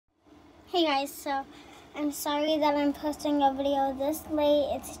Hey guys, so I'm sorry that I'm posting a video this late.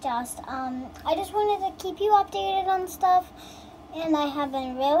 It's just, I just wanted to keep you updated on stuff, and I have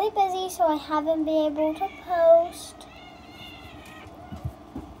been really busy, so I haven't been able to post.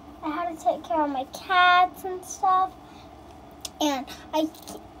 I had to take care of my cats and stuff, and I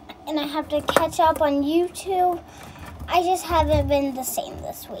have to catch up on YouTube. I just haven't been the same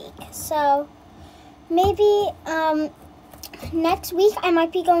this week, so maybe, next week I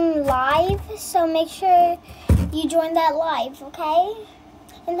might be going live, so make sure you join that live, okay?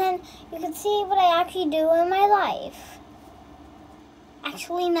 And then you can see what I actually do in my life.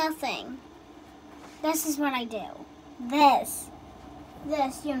 Actually, nothing. This is what I do. This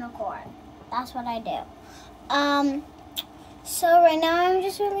unicorn. That's what I do. So right now I'm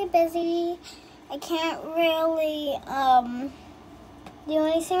just really busy. I can't really do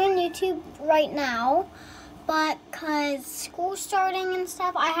anything on YouTube right now. But because school's starting and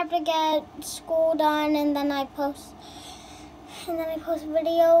stuff, I have to get school done, and then I post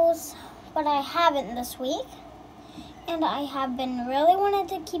videos. But I haven't this week, and I have been really wanted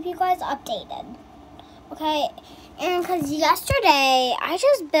to keep you guys updated. Okay, and because yesterday I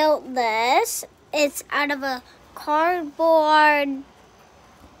just built this. It's out of a cardboard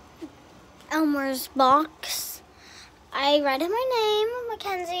Elmer's box. I read in my name,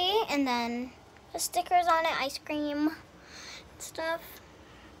 Mackenzie, and then the stickers on it, ice cream and stuff.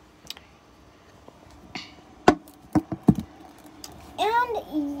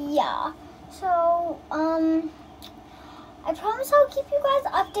 And yeah, so I promise I'll keep you guys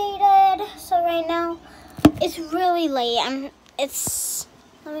updated. So right now it's really late.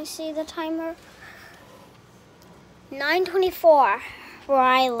 Let me see the timer. 9:24 where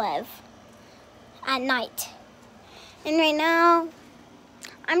I live at night. And right now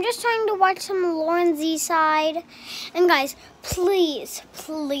I'm just trying to watch some Lauren Z Side. And guys, please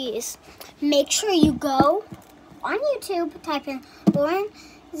make sure you go on YouTube, type in Lauren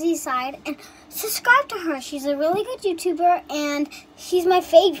Z Side, and subscribe to her. She's a really good YouTuber, and she's my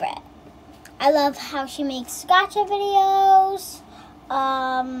favorite. I love how she makes gotcha videos,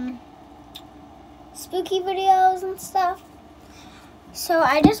 spooky videos and stuff. So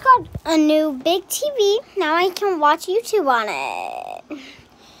I just got a new big TV. Now I can watch YouTube on it.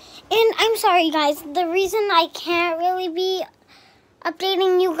 And I'm sorry, guys. The reason I can't really be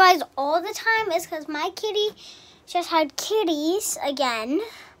updating you guys all the time is because my kitty just had kitties again.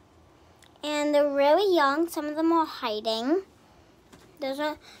 And they're really young. Some of them are hiding.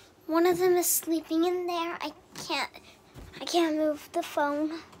 One of them is sleeping in there. I can't move the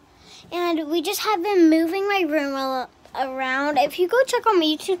phone. And we just have been moving my room around. If you go check on my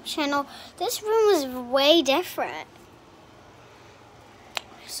YouTube channel, this room is way different.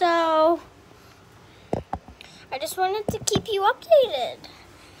 So, I just wanted to keep you updated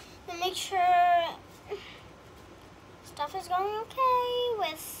and make sure stuff is going okay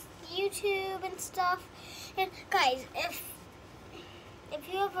with YouTube and stuff. And guys, if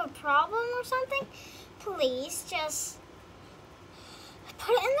you have a problem or something, please just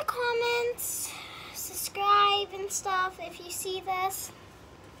put it in the comments, subscribe and stuff if you see this.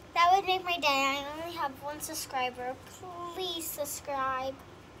 That would make my day. I only have 1 subscriber. Please subscribe.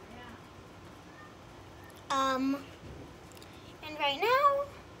 And right now,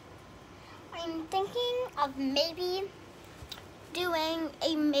 I'm thinking of maybe doing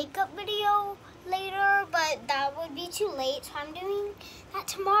a makeup video later, but that would be too late, so I'm doing that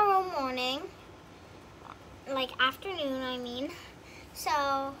tomorrow morning, like afternoon, I mean.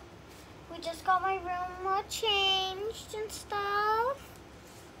 So, we just got my room changed and stuff.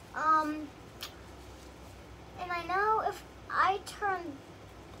 And I know if I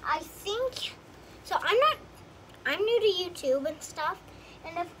think, so I'm new to YouTube and stuff,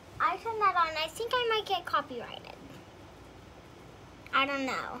 and if I turn that on, I think I might get copyrighted. I don't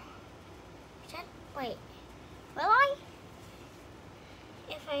know. Wait, will I?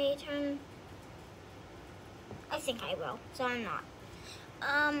 If I turn, I think I will, so I'm not.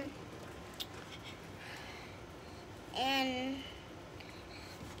 And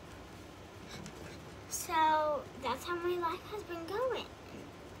so that's how my life has been going.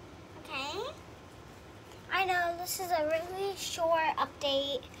 Okay? I know this is a really short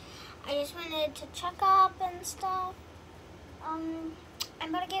update. I just wanted to check up and stuff. I'm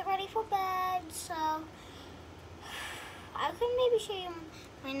gonna get ready for bed, so I could maybe show you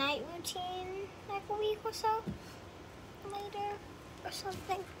my night routine like a week or so later or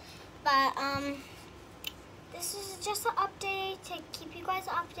something. But this is just an update to keep you guys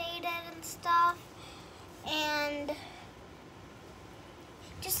updated and stuff. And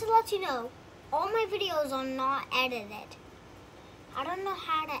just to let you know, all my videos are not edited. I don't know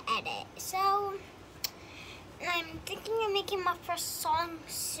how to edit. edit. So, and I'm thinking of making my first song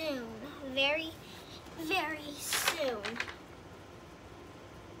soon. Very, very soon.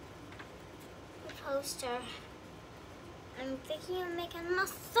 The poster. I'm thinking of making a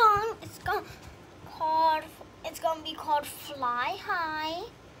song. It's gonna be called Fly High.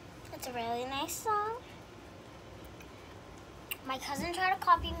 It's a really nice song. My cousin tried to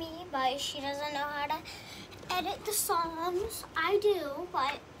copy me, but she doesn't know how to edit the songs. I do,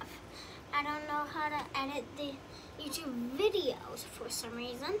 but I don't know how to edit the YouTube videos for some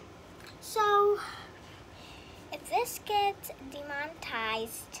reason. So, if this gets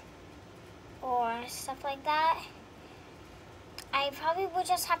demonetized or stuff like that, I probably will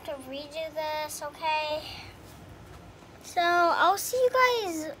just have to redo this, okay? So, I'll see you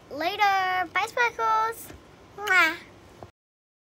guys later. Bye, Sparkles. Mwah.